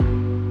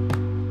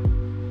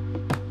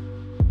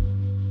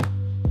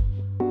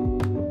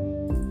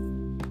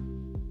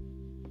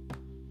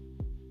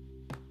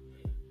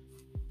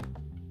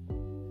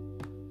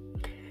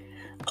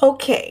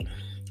Okay,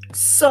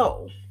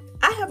 so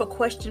I have a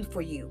question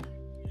for you.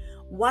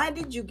 Why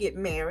did you get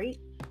married?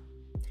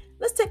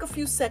 Let's take a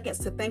few seconds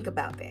to think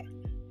about that.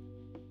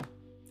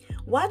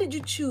 Why did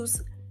you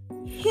choose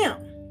him?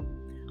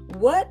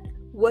 What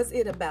was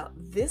it about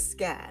this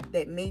guy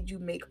that made you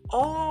make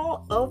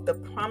all of the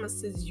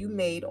promises you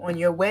made on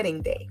your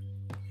wedding day?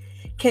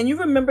 Can you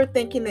remember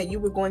thinking that you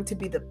were going to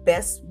be the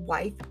best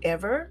wife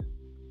ever?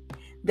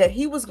 That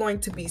he was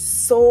going to be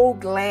so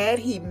glad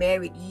he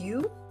married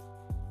you?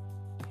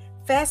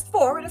 Fast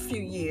forward a few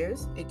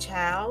years, a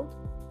child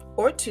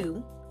or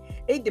two,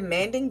 a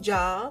demanding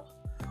job,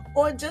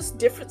 or just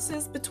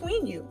differences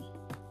between you.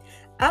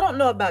 I don't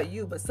know about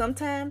you, but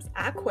sometimes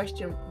I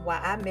question why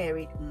I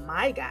married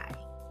my guy.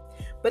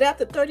 But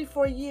after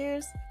 34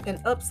 years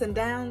and ups and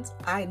downs,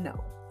 I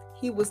know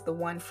he was the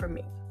one for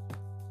me.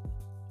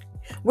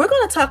 We're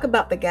going to talk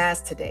about the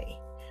guys today.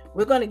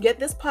 We're going to get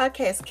this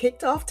podcast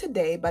kicked off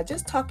today by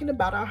just talking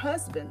about our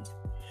husbands.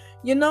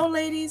 You know,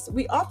 ladies,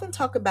 we often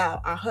talk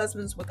about our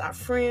husbands with our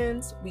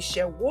friends. We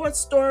share war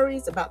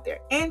stories about their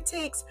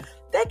antics.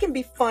 That can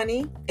be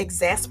funny,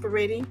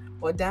 exasperating,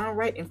 or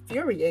downright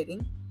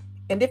infuriating.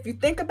 And if you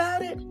think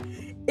about it,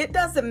 it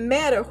doesn't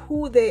matter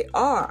who they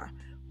are,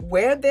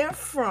 where they're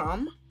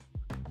from,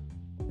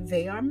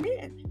 they are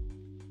men.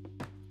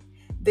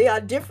 They are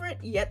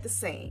different yet the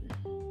same.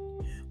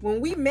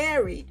 When we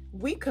married,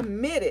 we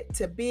committed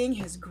to being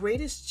his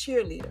greatest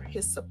cheerleader,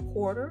 his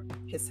supporter,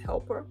 his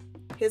helper,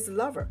 his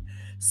lover.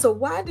 So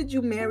why did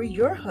you marry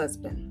your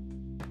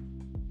husband?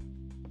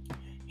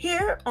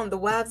 Here on the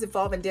Wives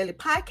Evolving Daily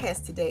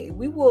podcast today,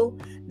 we will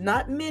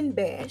not men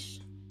bash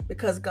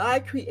because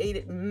God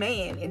created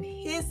man in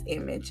his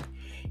image.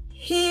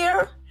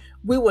 Here,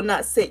 we will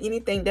not say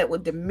anything that will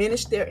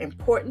diminish their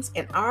importance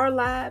in our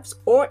lives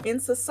or in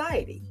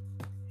society.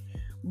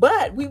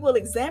 But we will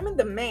examine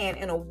the man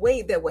in a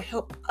way that will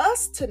help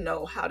us to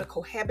know how to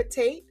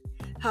cohabitate,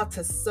 how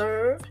to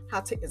serve,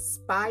 how to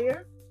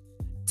inspire,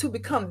 to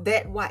become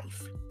that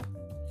wife.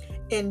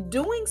 In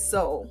doing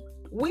so,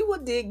 we will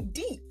dig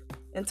deep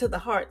into the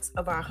hearts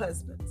of our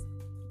husbands,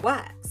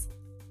 wives.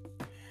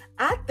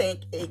 I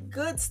think a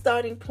good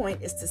starting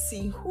point is to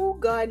see who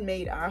God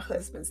made our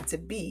husbands to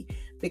be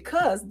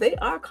because they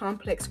are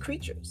complex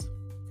creatures.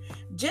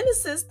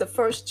 Genesis, the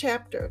first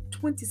chapter,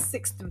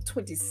 26 through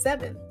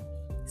 27,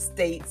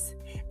 states,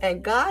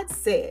 "And God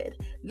said,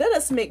 let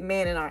us make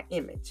man in our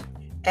image,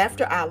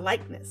 after our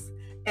likeness,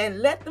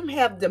 and let them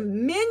have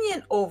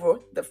dominion over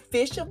the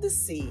fish of the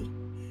sea,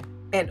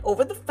 and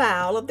over the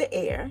fowl of the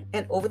air,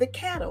 and over the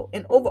cattle,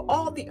 and over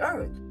all the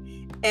earth,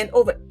 and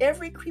over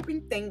every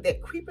creeping thing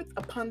that creepeth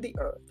upon the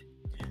earth."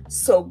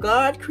 So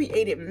God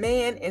created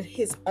man in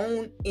his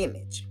own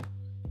image.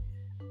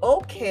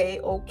 Okay,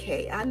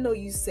 I know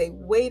you say,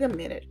 wait a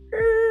minute.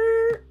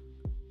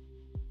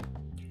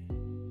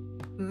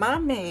 My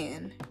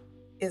man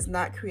is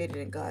not created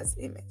in God's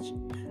image.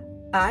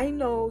 I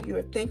know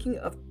you're thinking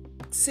of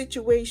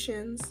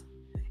situations,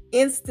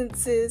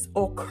 instances,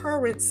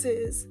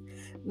 occurrences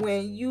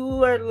when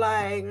you are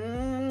like,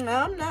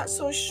 I'm not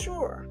so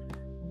sure.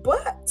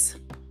 But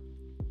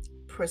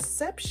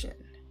perception,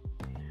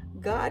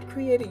 God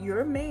created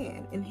your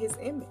man in his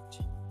image.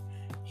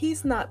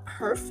 He's not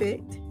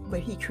perfect, but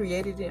he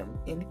created him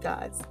in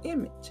God's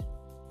image.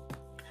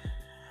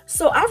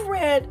 So I've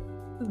read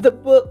the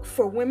book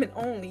For Women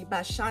Only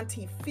by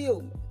Shaunti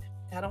Feldhahn.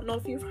 I don't know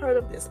if you've heard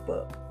of this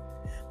book,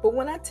 but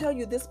when I tell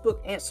you this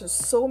book answers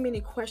so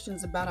many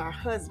questions about our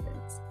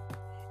husbands,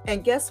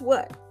 and guess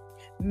what?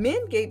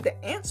 Men gave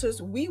the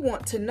answers we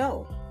want to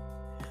know.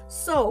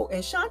 So in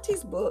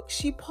Shaunti's book,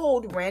 she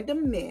polled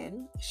random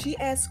men. She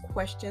asked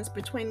questions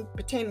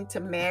pertaining to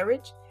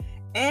marriage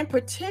and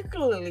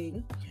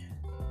particularly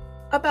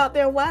about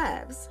their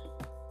wives.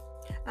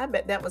 I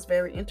bet that was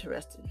very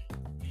interesting.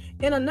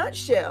 In a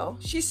nutshell,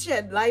 she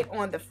shed light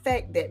on the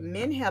fact that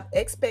men have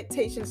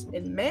expectations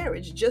in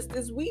marriage just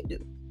as we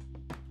do.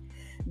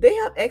 They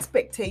have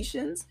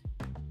expectations,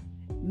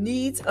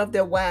 needs of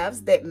their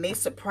wives that may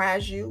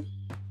surprise you: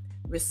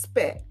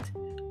 respect,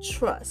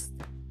 trust,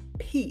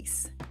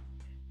 peace,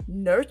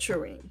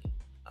 nurturing,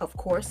 of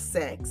course,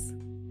 sex.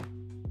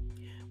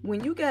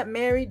 When you got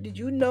married, did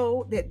you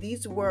know that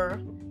these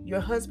were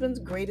your husband's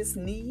greatest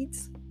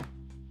needs?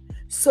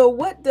 So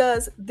what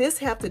does this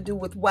have to do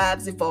with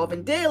Wives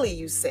Evolving Daily,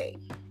 you say?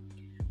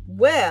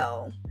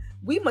 Well,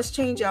 we must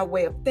change our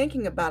way of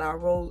thinking about our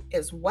role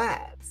as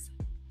wives.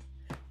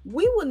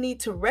 We will need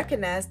to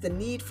recognize the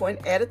need for an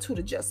attitude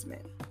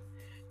adjustment.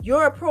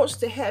 Your approach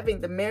to having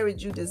the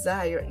marriage you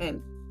desire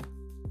and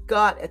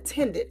God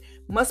attended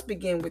must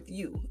begin with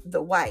you,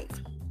 the wife.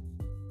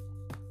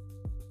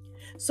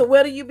 So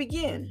where do you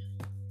begin?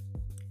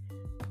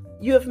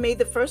 You have made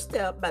the first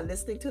step by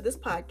listening to this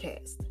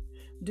podcast.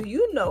 Do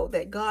you know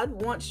that God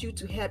wants you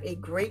to have a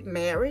great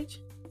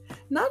marriage?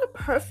 Not a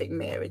perfect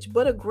marriage,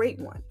 but a great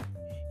one.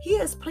 He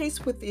has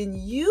placed within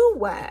you,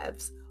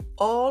 wives,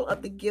 all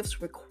of the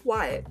gifts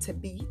required to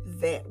be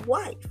that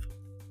wife.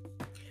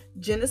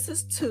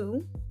 Genesis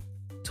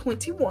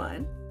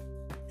 2:21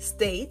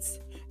 states,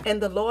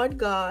 And the Lord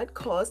God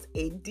caused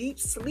a deep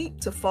sleep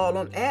to fall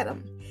on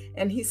Adam,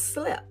 and he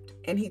slept.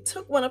 And he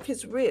took one of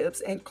his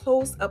ribs and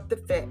closed up the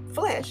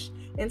flesh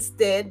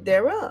instead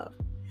thereof.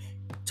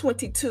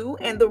 22.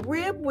 And the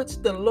rib which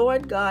the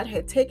Lord God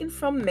had taken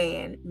from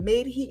man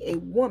made he a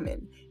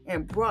woman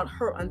and brought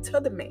her unto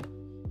the man.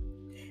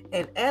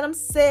 And Adam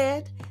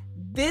said,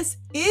 This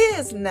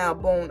is now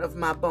bone of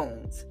my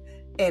bones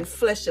and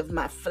flesh of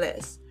my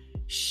flesh.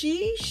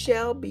 She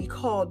shall be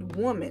called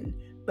woman,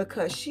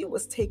 because she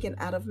was taken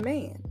out of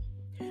man.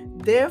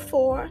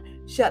 Therefore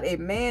shall a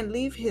man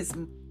leave his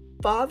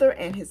father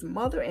and his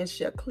mother, and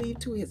shall cleave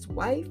to his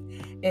wife,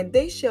 and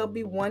they shall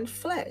be one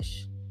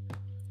flesh.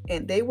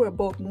 And they were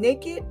both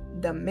naked,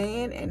 the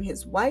man and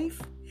his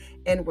wife,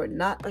 and were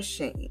not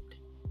ashamed.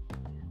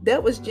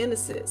 That was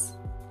Genesis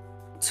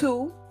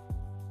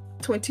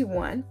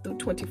 2:21 through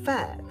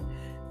 25.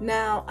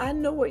 Now, I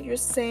know what you're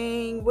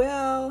saying.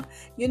 Well,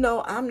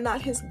 I'm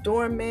not his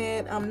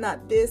doormat. I'm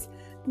not this.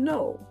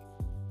 No.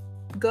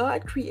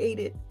 God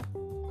created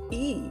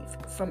Eve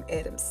from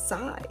Adam's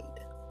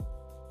side.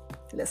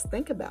 Let's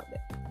think about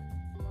that.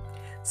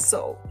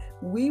 So,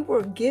 we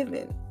were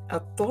given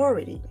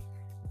authority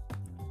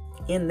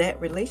in that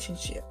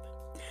relationship,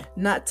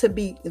 not to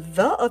be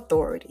the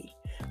authority,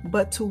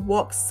 but to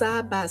walk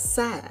side by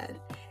side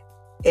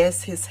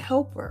as his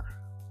helper.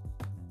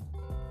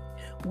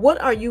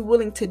 What are you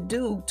willing to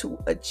do to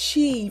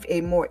achieve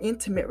a more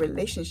intimate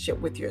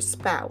relationship with your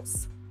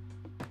spouse?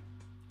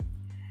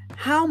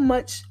 How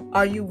much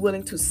are you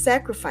willing to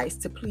sacrifice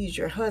to please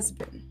your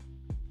husband?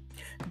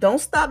 Don't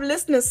stop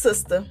listening,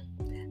 sister.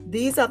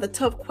 These are the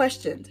tough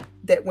questions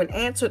that, when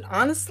answered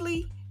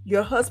honestly,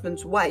 your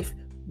husband's wife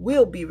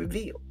will be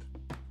revealed.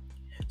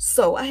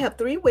 So I have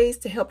 3 ways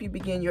to help you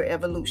begin your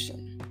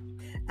evolution.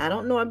 I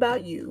don't know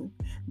about you,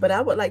 but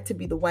I would like to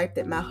be the wife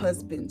that my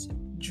husband's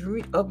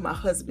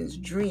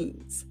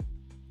dreams.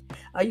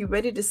 Are you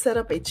ready to set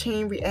up a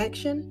chain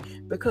reaction?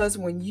 Because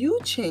when you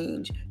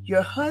change,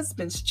 your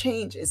husband's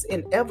change is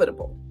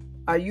inevitable.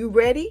 Are you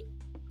ready?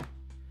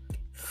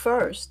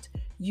 First,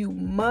 you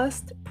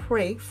must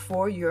pray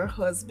for your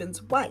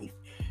husband's wife.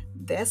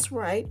 That's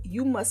right.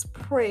 You must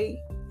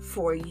pray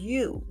for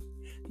you.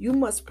 You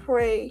must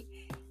pray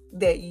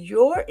that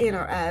your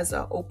inner eyes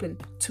are open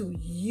to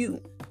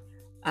you.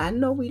 I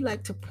know we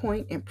like to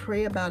point and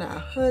pray about our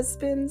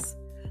husbands,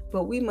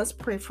 but we must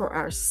pray for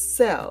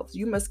ourselves.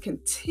 You must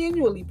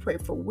continually pray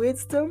for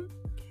wisdom,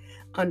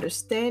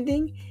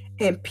 understanding,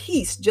 and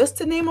peace, just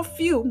to name a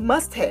few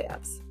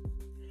must-haves.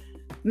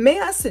 May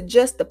I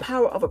suggest The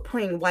Power of a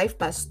Praying Wife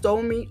by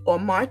Stormy or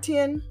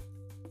Martin?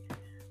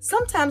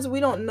 Sometimes we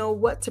don't know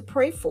what to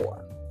pray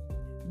for.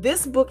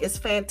 This book is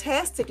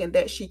fantastic in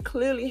that she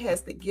clearly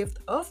has the gift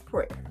of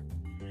prayer.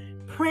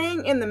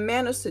 Praying in the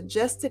manner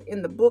suggested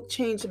in the book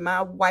changed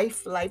my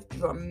wife's life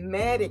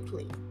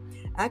dramatically.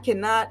 I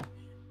cannot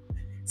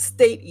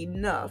state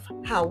enough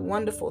how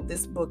wonderful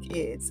this book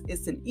is.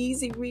 It's an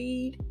easy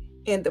read,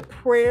 and the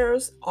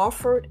prayers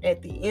offered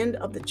at the end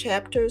of the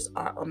chapters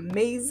are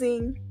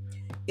amazing.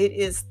 It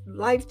is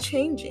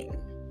life-changing.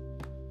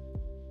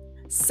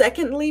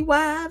 Secondly,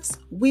 wives,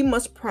 we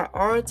must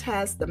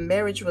prioritize the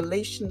marriage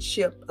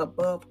relationship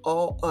above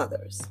all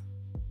others.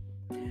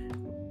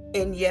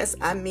 And yes,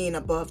 I mean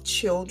above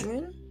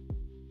children.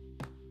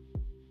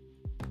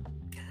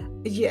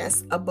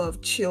 Yes,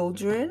 above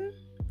children.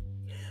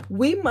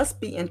 We must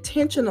be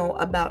intentional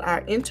about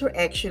our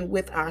interaction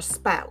with our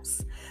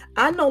spouse.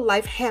 I know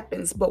life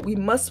happens, but we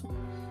must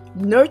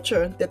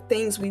nurture the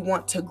things we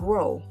want to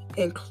grow,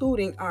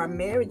 including our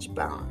marriage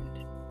bond.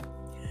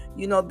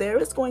 There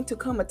is going to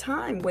come a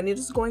time when it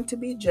is going to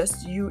be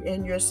just you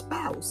and your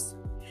spouse.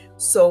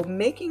 So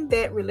making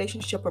that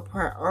relationship a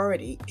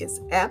priority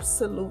is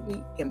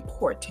absolutely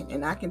important.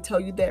 And I can tell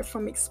you that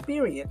from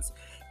experience.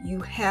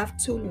 You have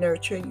to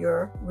nurture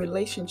your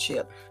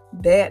relationship.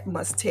 That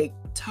must take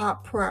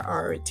top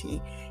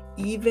priority,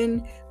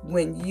 even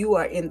when you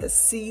are in the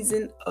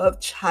season of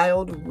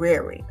child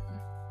rearing.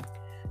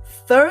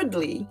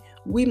 Thirdly,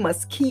 we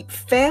must keep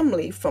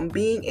family from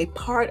being a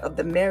part of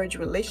the marriage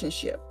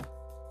relationship.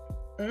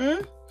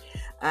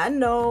 I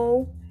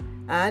know.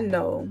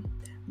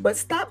 But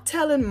stop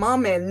telling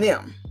mama and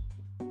them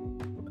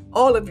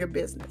all of your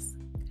business.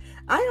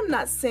 I am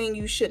not saying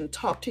you shouldn't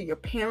talk to your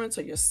parents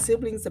or your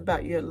siblings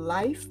about your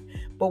life,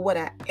 but what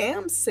I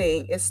am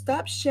saying is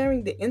stop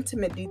sharing the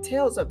intimate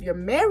details of your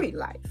married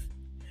life.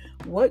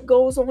 What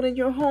goes on in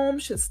your home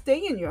should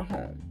stay in your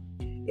home,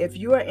 if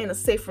you are in a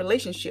safe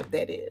relationship,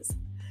 that is.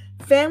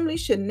 Family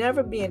should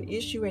never be an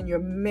issue in your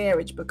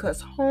marriage, because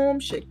home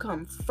should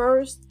come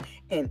first,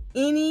 and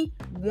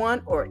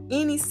anyone or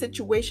any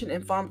situation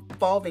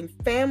involving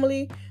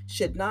family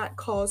should not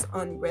cause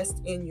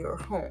unrest in your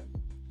home.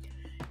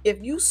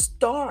 If you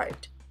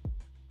start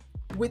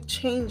with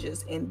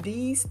changes in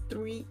these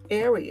 3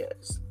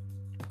 areas,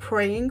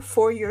 praying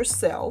for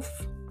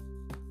yourself,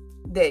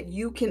 that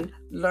you can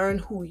learn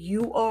who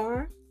you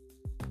are.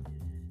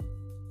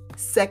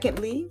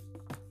 Secondly,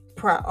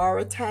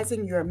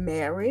 prioritizing your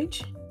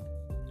marriage,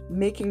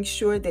 making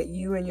sure that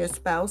you and your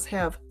spouse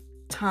have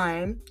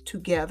time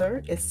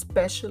together,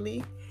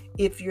 especially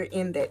if you're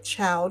in that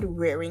child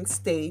rearing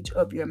stage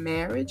of your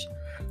marriage.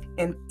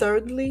 And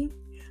thirdly,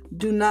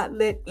 do not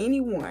let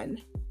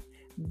anyone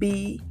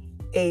be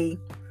a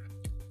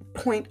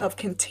point of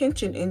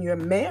contention in your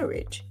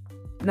marriage,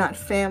 not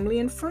family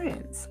and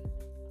friends.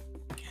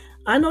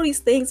 I know these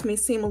things may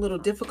seem a little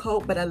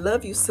difficult, but I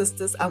love you,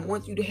 sisters. I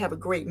want you to have a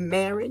great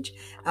marriage.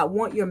 I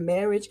want your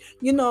marriage.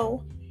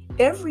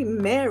 Every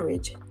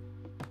marriage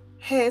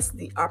has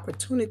the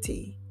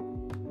opportunity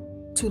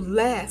to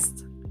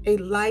last a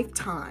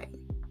lifetime.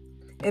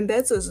 And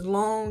that's as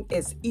long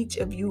as each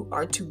of you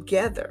are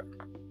together.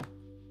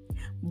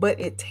 But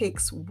it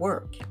takes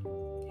work.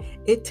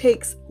 It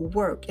takes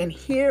work. And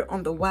here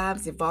on the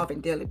Wives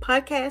Evolving Daily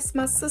podcast,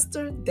 my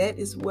sister, that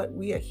is what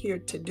we are here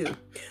to do.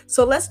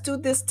 So let's do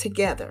this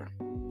together.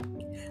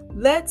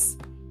 Let's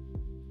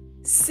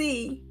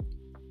see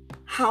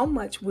how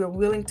much we're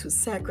willing to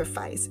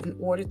sacrifice in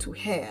order to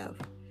have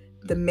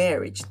the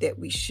marriage that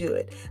we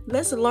should.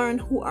 Let's learn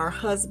who our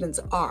husbands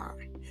are,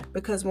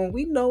 because when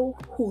we know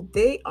who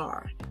they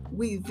are,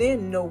 we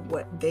then know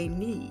what they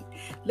need.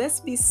 Let's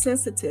be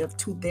sensitive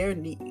to their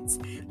needs.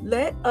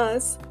 Let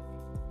us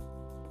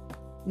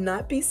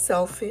not be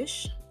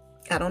selfish.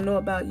 I don't know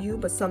about you,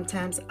 but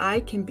sometimes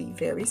I can be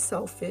very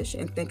selfish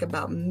and think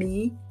about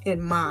me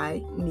and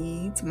my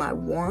needs, my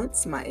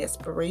wants, my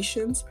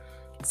aspirations.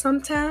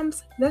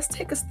 Sometimes let's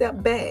take a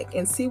step back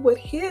and see what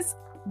his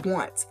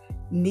wants,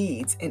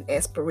 needs, and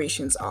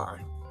aspirations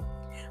are.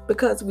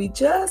 Because we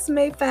just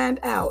may find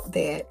out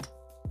that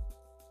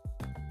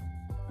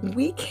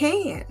we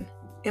can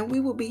and we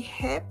will be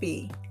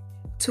happy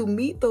to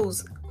meet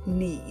those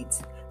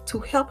needs, to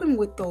help him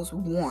with those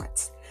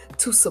wants,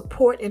 to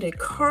support and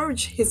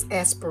encourage his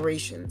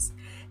aspirations.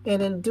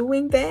 And in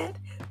doing that,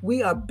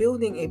 we are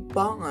building a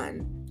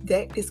bond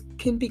that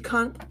can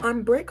become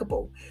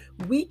unbreakable.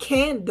 We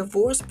can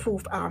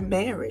divorce-proof our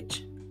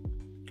marriage.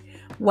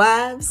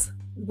 Wives,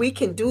 we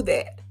can do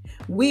that.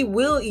 We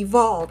will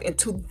evolve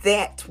into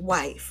that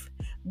wife,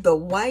 the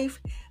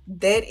wife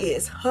that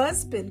is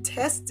husband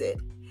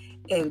tested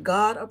and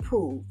God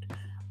approved.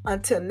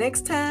 Until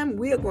next time,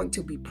 we are going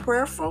to be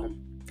prayerful.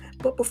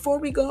 But before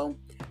we go,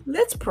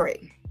 let's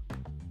pray.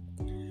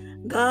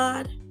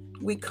 God,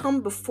 we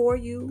come before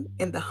you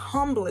in the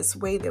humblest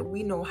way that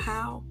we know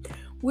how.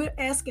 We're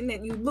asking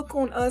that you look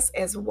on us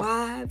as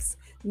wives.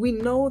 We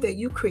know that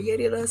you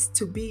created us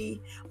to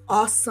be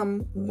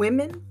awesome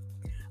women,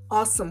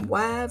 awesome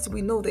wives.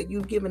 We know that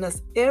you've given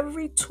us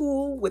every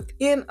tool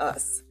within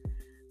us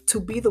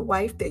to be the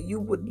wife that you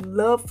would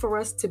love for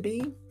us to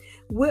be.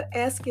 We're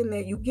asking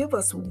that you give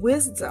us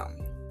wisdom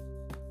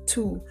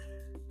to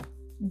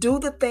do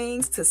the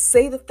things, to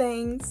say the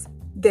things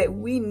that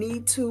we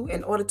need to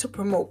in order to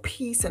promote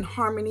peace and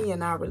harmony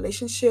in our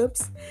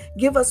relationships.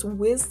 Give us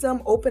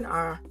wisdom, open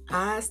our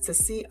eyes to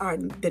see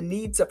the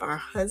needs of our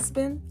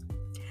husband.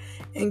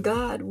 And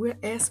God, we're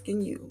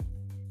asking you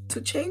to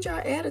change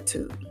our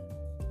attitude,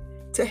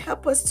 to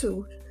help us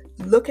to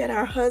look at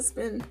our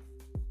husband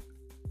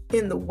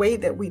in the way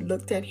that we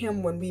looked at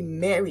him when we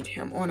married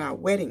him on our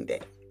wedding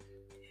day.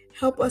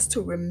 Help us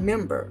to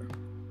remember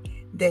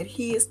that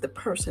he is the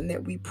person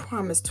that we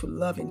promised to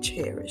love and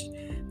cherish,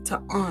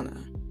 to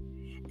honor.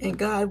 And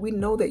God, we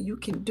know that you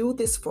can do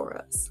this for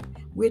us.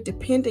 We're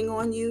depending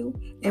on you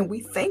and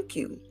we thank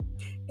you.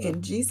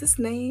 In Jesus'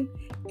 name,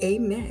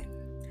 amen.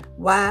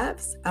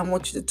 Wives, I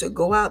want you to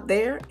go out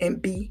there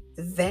and be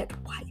that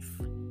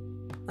wife.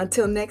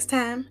 Until next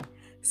time,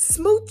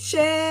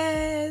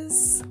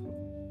 smooches.